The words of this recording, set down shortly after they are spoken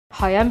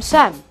Hi, I'm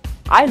Sam.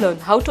 I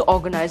learned how to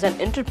organize and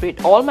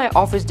interpret all my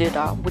office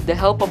data with the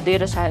help of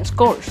data science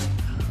course.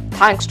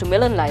 Thanks to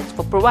Millionlights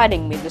for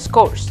providing me this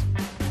course.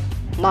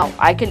 Now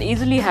I can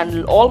easily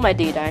handle all my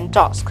data and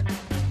tasks.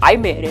 I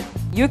made it.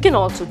 You can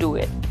also do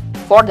it.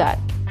 For that,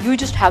 you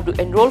just have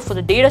to enroll for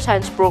the data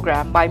science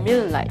program by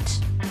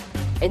Millionlights.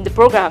 In the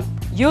program,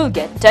 you'll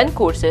get 10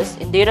 courses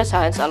in data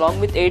science along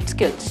with 8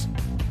 skills,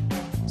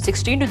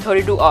 16 to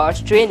 32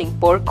 hours training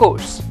per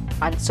course,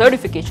 and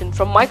certification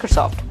from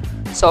Microsoft.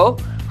 So,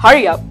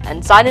 hurry up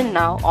and sign in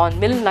now on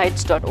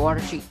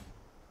millionlights.org.